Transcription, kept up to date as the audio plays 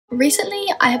Recently,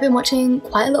 I have been watching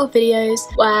quite a lot of videos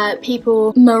where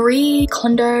people Marie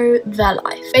Kondo their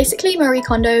life. Basically, Marie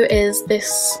Kondo is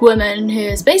this woman who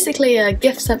is basically a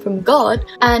gift sent from God,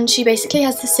 and she basically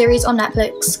has this series on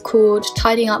Netflix called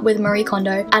Tidying Up with Marie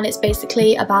Kondo, and it's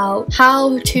basically about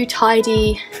how to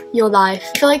tidy your life.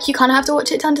 I feel like you kind of have to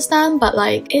watch it to understand, but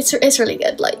like it's really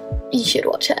good. Like, you should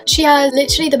watch it. She has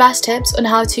literally the best tips on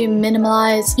how to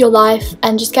minimize your life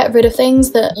and just get rid of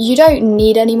things that you don't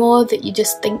need anymore that you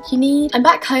just think you need. I'm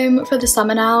back home for the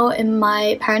summer now in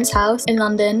my parents' house in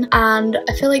London, and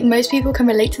I feel like most people can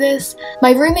relate to this.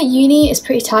 My room at uni is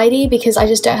pretty tidy because I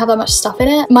just don't have that much stuff in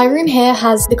it. My room here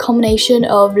has the combination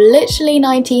of literally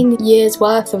 19 years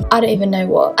worth of I don't even know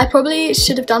what. I probably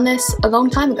should have done this a long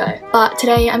time ago, but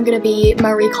today I'm gonna be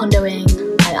Marie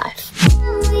Kondoing my life.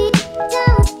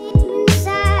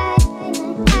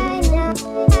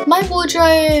 My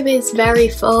wardrobe is very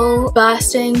full,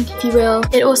 bursting if you will.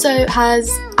 It also has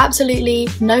absolutely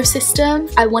no system.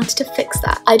 I wanted to fix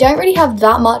that. I don't really have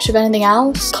that much of anything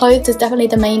else. Clothes is definitely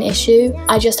the main issue.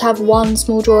 I just have one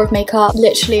small drawer of makeup,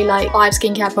 literally like 5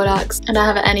 skincare products, and I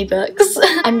haven't any books.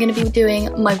 I'm gonna be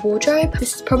doing my wardrobe.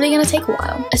 This is probably gonna take a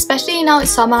while. Especially now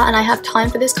it's summer and I have time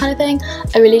for this kind of thing.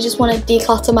 I really just want to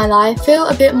declutter my life. Feel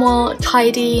a bit more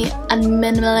tidy and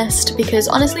minimalist because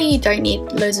honestly you don't need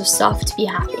loads of stuff to be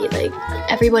happy. Like,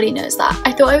 everybody knows that.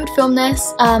 I thought I would film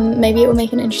this. Maybe it will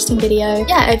make an interesting video.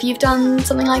 Yeah, if you've done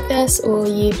something like this or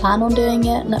you plan on doing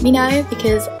it, let me know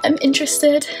because I'm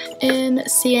interested in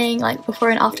seeing like before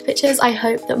and after pictures. I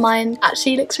hope that mine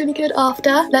actually looks really good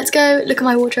after. Let's go look at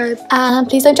my wardrobe and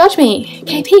please don't judge me.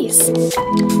 Okay, peace.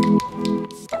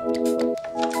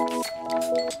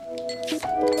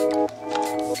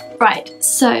 Right,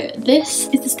 so this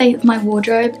is the state of my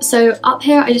wardrobe. So up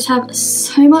here I just have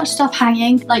so much stuff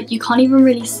hanging, like you can't even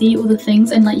really see all the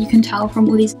things, and like you can tell from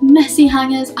all these messy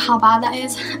hangers how bad that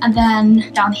is. And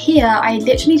then down here I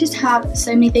literally just have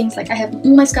so many things. Like I have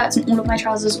all my skirts and all of my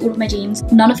trousers, all of my jeans.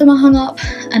 None of them are hung up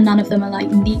and none of them are like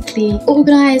neatly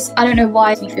organized. I don't know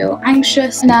why it makes me feel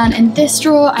anxious. And then in this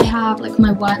drawer I have like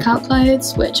my workout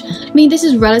clothes, which I mean this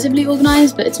is relatively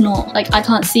organized but it's not, like I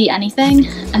can't see anything.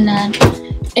 And then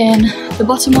in the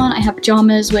bottom one I have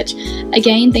pajamas, which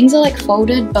again things are like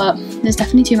folded but there's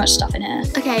definitely too much stuff in here.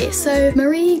 Okay, so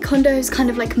Marie Kondo's kind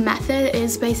of like method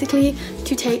is basically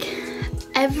to take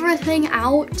everything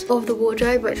out of the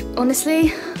wardrobe, which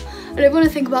honestly I don't want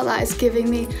to think about that. It's giving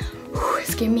me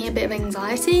a bit of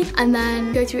anxiety. And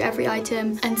then go through every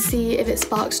item and see if it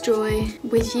sparks joy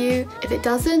with you. If it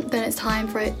doesn't, then it's time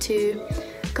for it to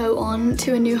go on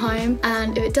to a new home,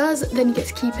 and if it does, then you get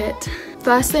to keep it.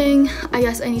 First thing I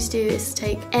guess I need to do is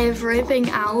take everything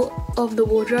out of the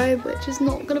wardrobe, which is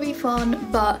not gonna be fun,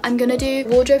 but I'm gonna do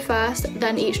wardrobe first,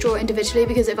 then each drawer individually,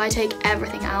 because if I take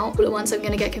everything out all at once I'm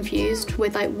gonna get confused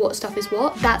with like what stuff is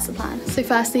what. That's the plan. So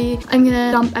firstly I'm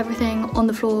gonna dump everything on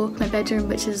the floor of my bedroom,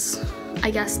 which is I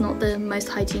guess not the most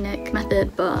hygienic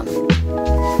method, but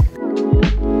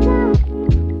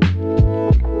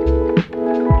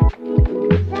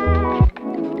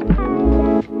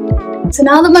so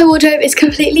now that my wardrobe is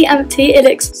completely empty, it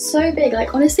looks so big.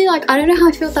 Like honestly, like I don't know how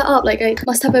I filled that up. Like I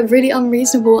must have a really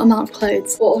unreasonable amount of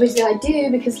clothes. Well, obviously I do,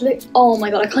 because look, oh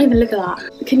my god, I can't even look at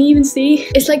that. Can you even see?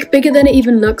 It's like bigger than it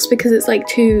even looks because it's like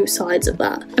 2 sides of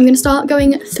that. I'm gonna start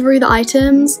going through the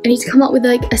items. I need to come up with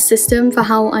like a system for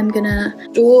how I'm gonna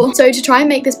store. So to try and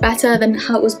make this better than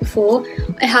how it was before,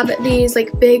 I have these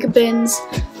like big bins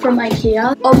from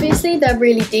IKEA. Obviously they're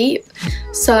really deep,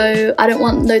 so I don't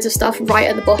want loads of stuff right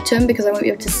at the bottom because I won't be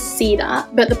able to see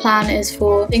that. But the plan is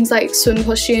for things like swim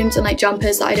costumes and like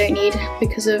jumpers that I don't need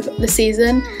because of the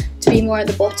season to be more at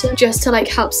the bottom, just to like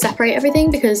help separate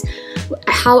everything, because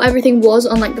how everything was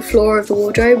on like the floor of the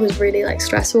wardrobe was really like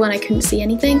stressful and I couldn't see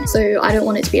anything. So I don't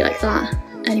want it to be like that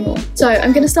anymore. So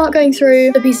I'm gonna start going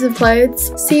through the pieces of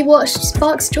clothes, see what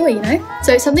sparks joy, you know?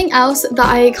 So something else that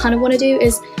I kind of want to do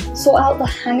is sort out the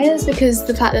hangers, because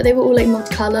the fact that they were all like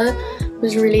multicolour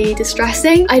was really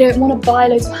distressing. I don't want to buy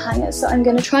loads of hangers, so I'm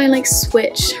gonna try and like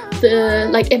switch the,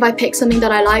 like if I pick something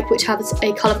that I like which has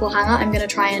a colourful hanger, I'm gonna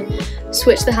try and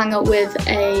switch the hanger with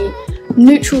a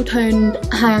neutral toned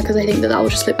hanger because I think that that will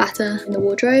just look better in the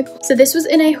wardrobe. So this was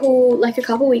in a haul like a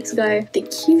couple weeks ago, the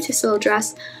cutest little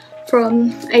dress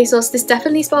from ASOS. This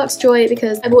definitely sparks joy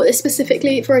because I bought this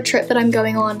specifically for a trip that I'm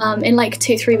going on in like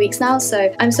 2-3 weeks now,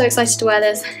 so I'm so excited to wear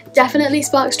this. Definitely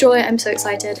sparks joy. I'm so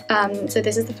excited. So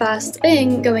this is the first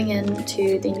thing going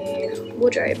into the new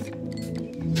wardrobe.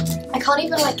 I can't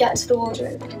even like get to the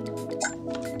wardrobe.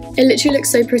 It literally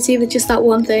looks so pretty with just that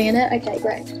one thing in it. Okay,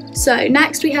 great. So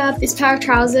next we have this pair of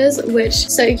trousers, which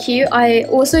so cute. I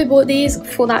also bought these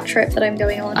for that trip that I'm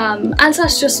going on, and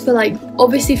that's just for like,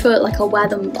 obviously for like I'll wear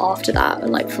them after that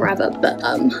and like forever, but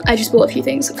I just bought a few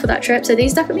things for that trip, so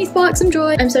these definitely spark some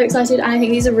joy. I'm so excited, and I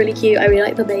think these are really cute. I really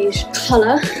like the beige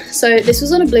color. So this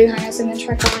was on a blue hanger, so I'm gonna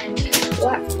try find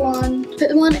black one. Put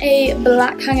them on a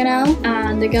black hanger now,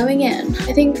 and they're going in.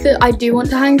 I think that I do want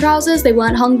to hang trousers. They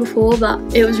weren't hung before, but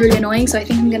it was really annoying, so I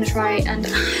think I'm gonna try and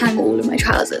hang all of my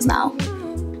trousers now.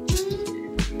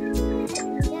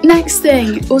 Next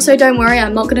thing, also don't worry,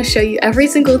 I'm not going to show you every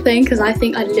single thing because I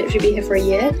think I'd literally be here for a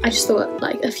year. I just thought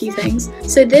like a few things.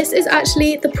 So this is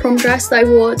actually the prom dress that I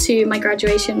wore to my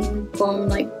graduation prom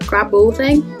like grab ball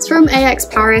thing. It's from AX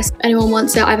Paris. If anyone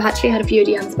wants it, I've actually had a few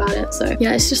DMs about it. So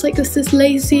yeah, it's just like this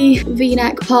lacy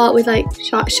v-neck part with like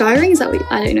shiring, is that what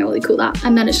I don't know what they call that.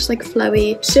 And then it's just like a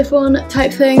flowy chiffon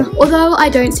type thing. Although I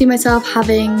don't see myself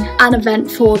having an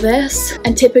event for this,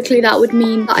 and typically that would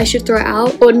mean that I should throw it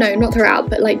out, or no, not throw it out,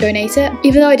 but like donate it.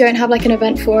 Even though I don't have like an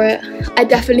event for it, I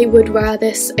definitely would wear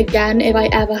this again if I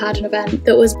ever had an event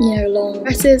that was, you know, long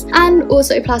dresses. And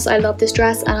also plus I love this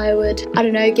dress, and I would, I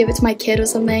don't know, give it to my kid or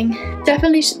something.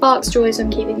 Definitely sparks joy, so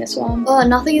I'm keeping this one. Oh,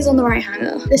 nothing is on the right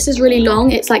hanger. This is really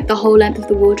long. It's like the whole length of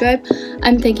the wardrobe.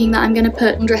 I'm thinking that I'm gonna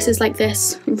put dresses like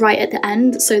this right at the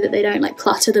end so that they don't like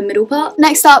clutter the middle part.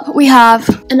 Next up we have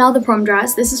another prom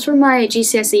dress. This is from my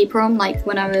GCSE prom, like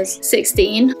when I was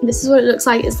 16. This is what it looks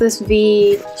like. It's this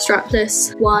V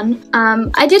strapless one.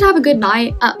 I did have a good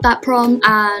night at that prom,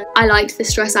 and I liked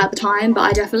this dress at the time, but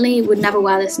I definitely would never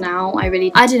wear this now. I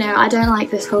don't know, I don't like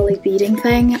this whole like beading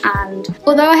thing, and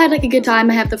although I had like a good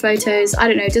time, I have the photos, I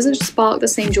don't know, it doesn't spark the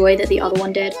same joy that the other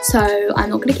one did, so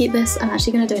I'm not gonna keep this. I'm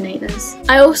actually gonna donate this.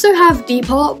 I also have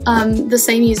Depop, the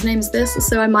same username as this,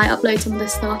 so I might upload some of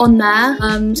this stuff on there,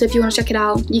 so if you want to check it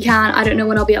out, you can. I don't know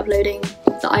when I'll be uploading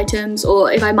the items,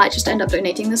 or if I might just end up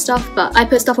donating this stuff, but I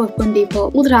put stuff up on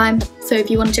Depop all the time, so if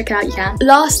you want to check it out, you can.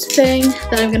 Last thing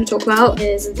that I'm going to talk about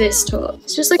is this top.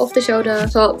 It's just like off the shoulder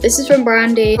top. This is from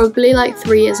Brandy, probably like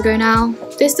 3 years ago now.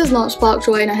 This does not spark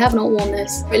joy, and I have not worn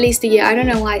this for at least a year. I don't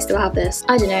know why I still have this.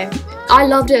 I don't know. I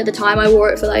loved it at the time. I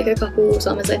wore it for like a couple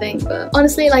summers, I think, but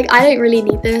honestly, like, I don't really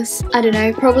need this. I don't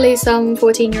know, probably some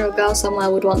 14-year-old girl somewhere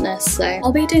would want this, so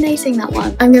I'll be donating that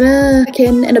one. I'm gonna check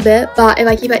in a bit, but if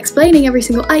I keep explaining every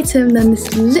single item, then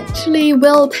this literally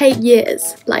will take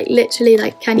years. Like, literally,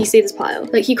 like, can you see this pile?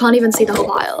 Like, you can't even see the whole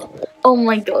pile. Oh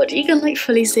my god, you can like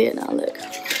fully see it now, look.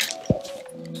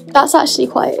 That's actually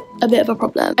quite a bit of a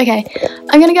problem. Okay,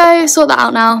 I'm gonna go sort that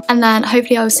out now, and then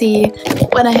hopefully I'll see you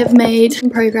when I have made some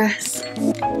progress.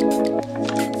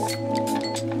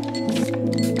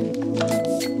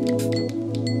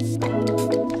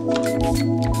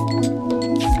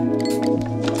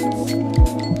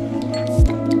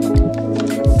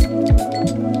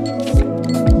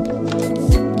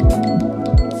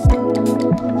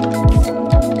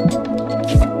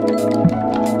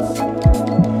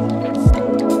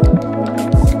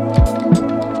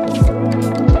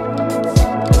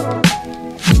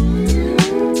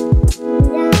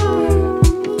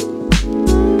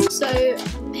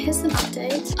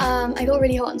 I got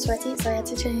really hot and sweaty, so I had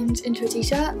to change into a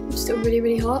t-shirt. I'm still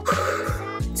really hot.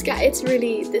 It's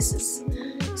really, this is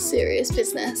serious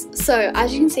business. So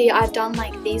as you can see, I've done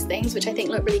like these things which I think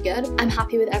look really good. I'm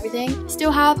happy with everything.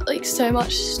 Still have like so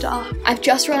much stuff. I've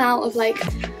just run out of like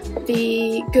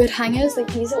the good hangers.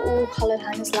 Like, these are all coloured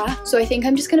hangers left, so I think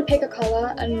I'm just gonna pick a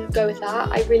colour and go with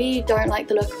that. I really don't like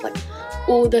the look of like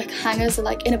all the hangers, and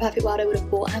like in a perfect world I would have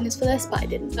bought hangers for this, but I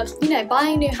didn't. You know,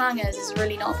 buying new hangers is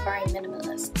really not very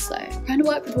minimalist, so I'm trying to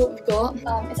work with what we've got.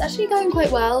 It's actually going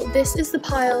quite well. This is the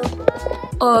pile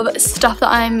of stuff that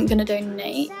I'm gonna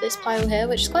donate, this pile here,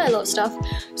 which is quite a lot of stuff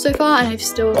so far, and I've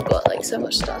still got like so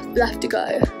much stuff left to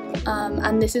go.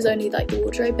 And this is only like the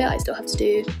wardrobe bit. I still have to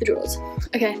do the drawers.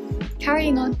 Okay,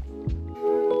 carrying on.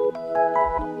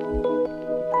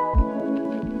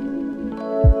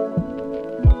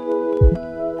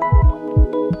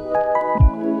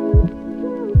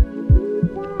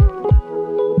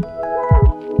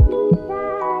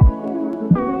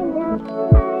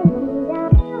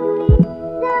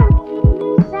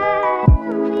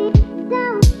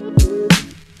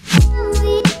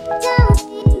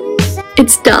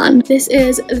 It's done. This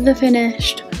is the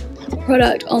finished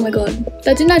product. Oh my god,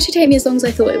 that didn't actually take me as long as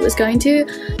I thought it was going to.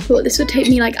 I thought this would take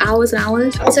me like hours and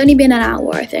hours. It's only been an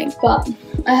hour, I think, but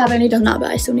I have only done that,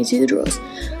 but I still need to do the drawers.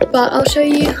 But I'll show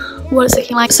you what it's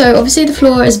looking like. So obviously the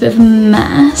floor is a bit of a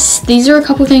mess. These are a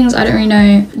couple things, I don't really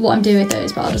know what I'm doing with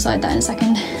those, but I'll decide that in a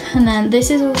second. And then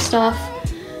this is all stuff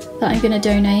that I'm gonna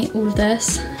donate all of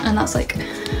this, and that's like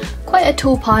quite a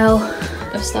tall pile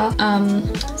of stuff.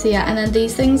 So yeah, and then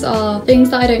these things are things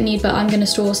that I don't need but I'm gonna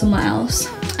store somewhere else.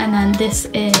 And then this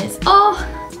is, oh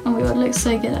my god, it looks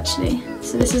so good actually.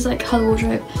 So this is like how the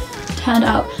wardrobe turned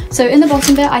out. So in the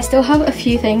bottom bit I still have a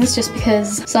few things just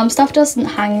because some stuff doesn't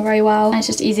hang very well and it's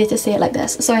just easier to see it like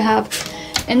this. So I have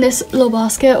in this little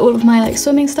basket all of my like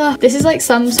swimming stuff. This is like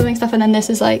some swimming stuff, and then this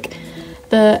is like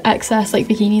the excess like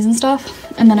bikinis and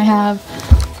stuff. And then I have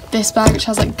this bag which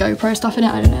has like GoPro stuff in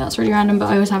it. I don't know, that's really random, but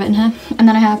I always have it in here. And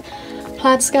then I have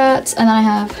plaid skirts, and then I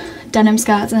have denim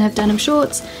skirts, and I have denim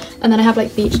shorts, and then I have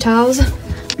like beach towels.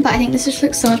 But I think this just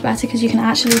looks so much better because you can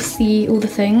actually see all the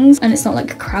things and it's not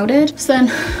like crowded. So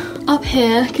then up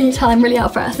here, can you tell I'm really out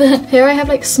of breath? Here I have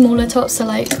like smaller tops, so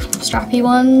like strappy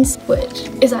ones, which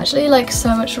is actually like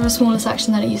so much of a smaller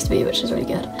section than it used to be, which is really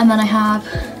good. And then I have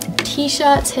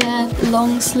t-shirts here,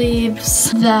 long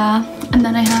sleeves there, and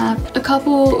then I have a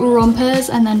couple rompers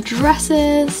and then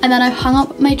dresses, and then I've hung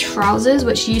up my trousers,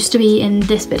 which used to be in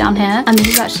this bit down here, and this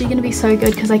is actually going to be so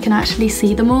good because I can actually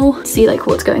see them all, see like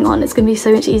what's going on. It's going to be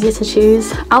so much easier to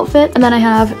choose outfit. And then I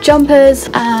have jumpers,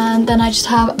 and then I just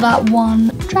have that one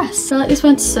dress. So like this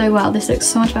went so well. This looks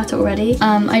so much better already.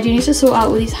 I do need to sort out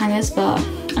all these hangers, but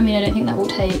I mean, I don't think that will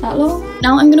take that long.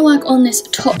 Now I'm gonna work on this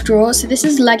top drawer. So this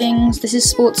is leggings, this is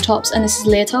sports tops, and this is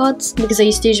leotards because I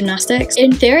used to do gymnastics.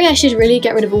 In theory, I should really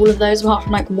get rid of all of those apart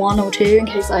from like 1 or 2 in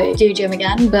case I do gym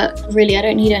again, but really I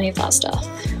don't need any of that stuff,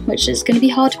 which is gonna be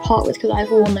hard to part with because I've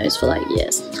worn those for like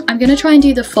years. I'm gonna try and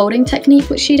do the folding technique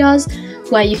which she does,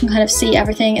 where you can kind of see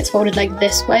everything. It's folded like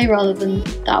this way rather than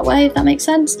that way, if that makes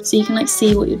sense. So you can like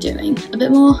see what you're doing a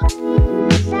bit more.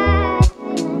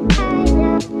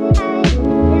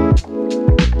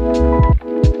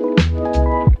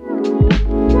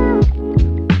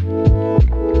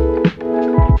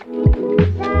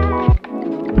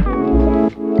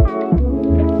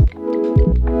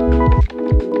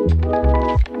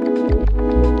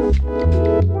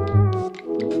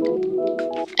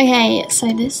 Okay, so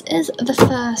this is the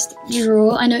first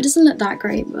drawer. I know it doesn't look that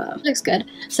great, but it looks good.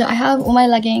 So I have all my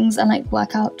leggings and like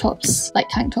workout tops, like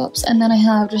tank tops, and then I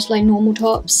have just like normal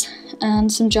tops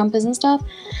and some jumpers and stuff.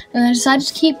 And I decided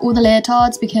to keep all the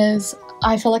leotards because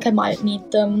I feel like I might need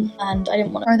them and I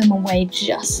didn't want to throw them away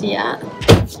just yet.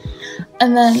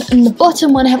 And then in the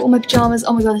bottom one I have all my pajamas.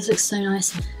 Oh my god, this looks so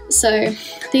nice. So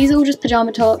these are all just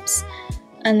pajama tops,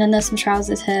 and then there's some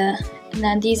trousers here. And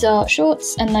then these are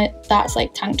shorts, and that's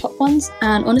like tank top ones.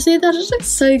 And honestly, that just looks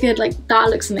so good. Like that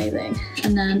looks amazing.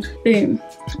 And then boom,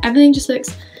 everything just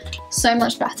looks so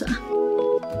much better.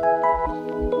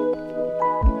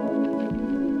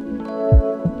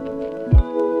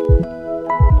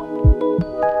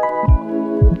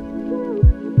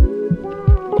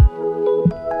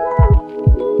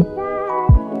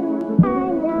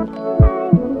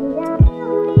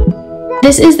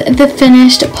 This is the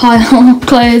finished pile of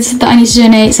clothes that I need to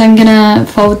donate, so I'm gonna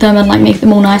fold them and like make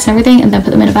them all nice and everything and then put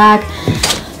them in a bag.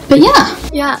 But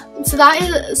yeah, so that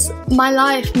is my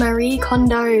life Marie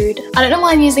Kondo'd. I don't know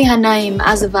why I'm using her name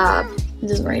as a verb. It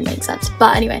doesn't really make sense,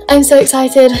 but anyway, I'm so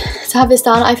excited to have this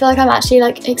done. I feel like I'm actually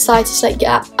like excited to like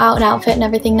get out an outfit and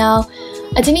everything now.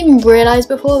 I didn't even realize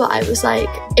before, but it was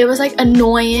like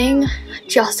annoying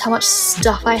just how much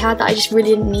stuff I had that I just really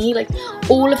didn't need. Like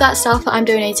all of that stuff that I'm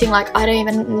donating, like I don't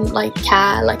even like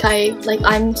care.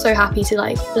 I'm so happy to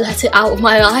like let it out of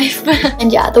my life.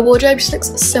 And yeah, the wardrobe just looks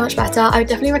so much better. I would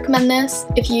definitely recommend this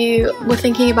if you were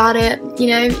thinking about it. You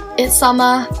know, it's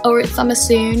summer or it's summer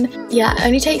soon. Yeah, it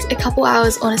only takes a couple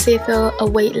hours. Honestly, I feel a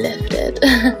weight lifted.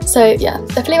 So yeah,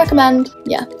 definitely recommend.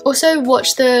 Yeah, also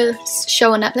watch the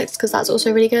show on Netflix because that's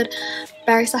also really good.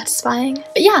 Very satisfying.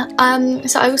 But yeah,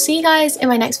 so I will see you guys in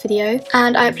my next video,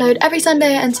 and I upload every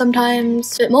Sunday and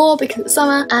sometimes a bit more because it's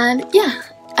summer. And yeah,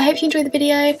 I hope you enjoyed the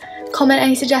video. Comment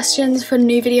any suggestions for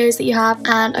new videos that you have,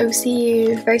 and I will see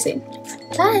you very soon.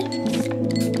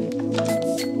 Bye.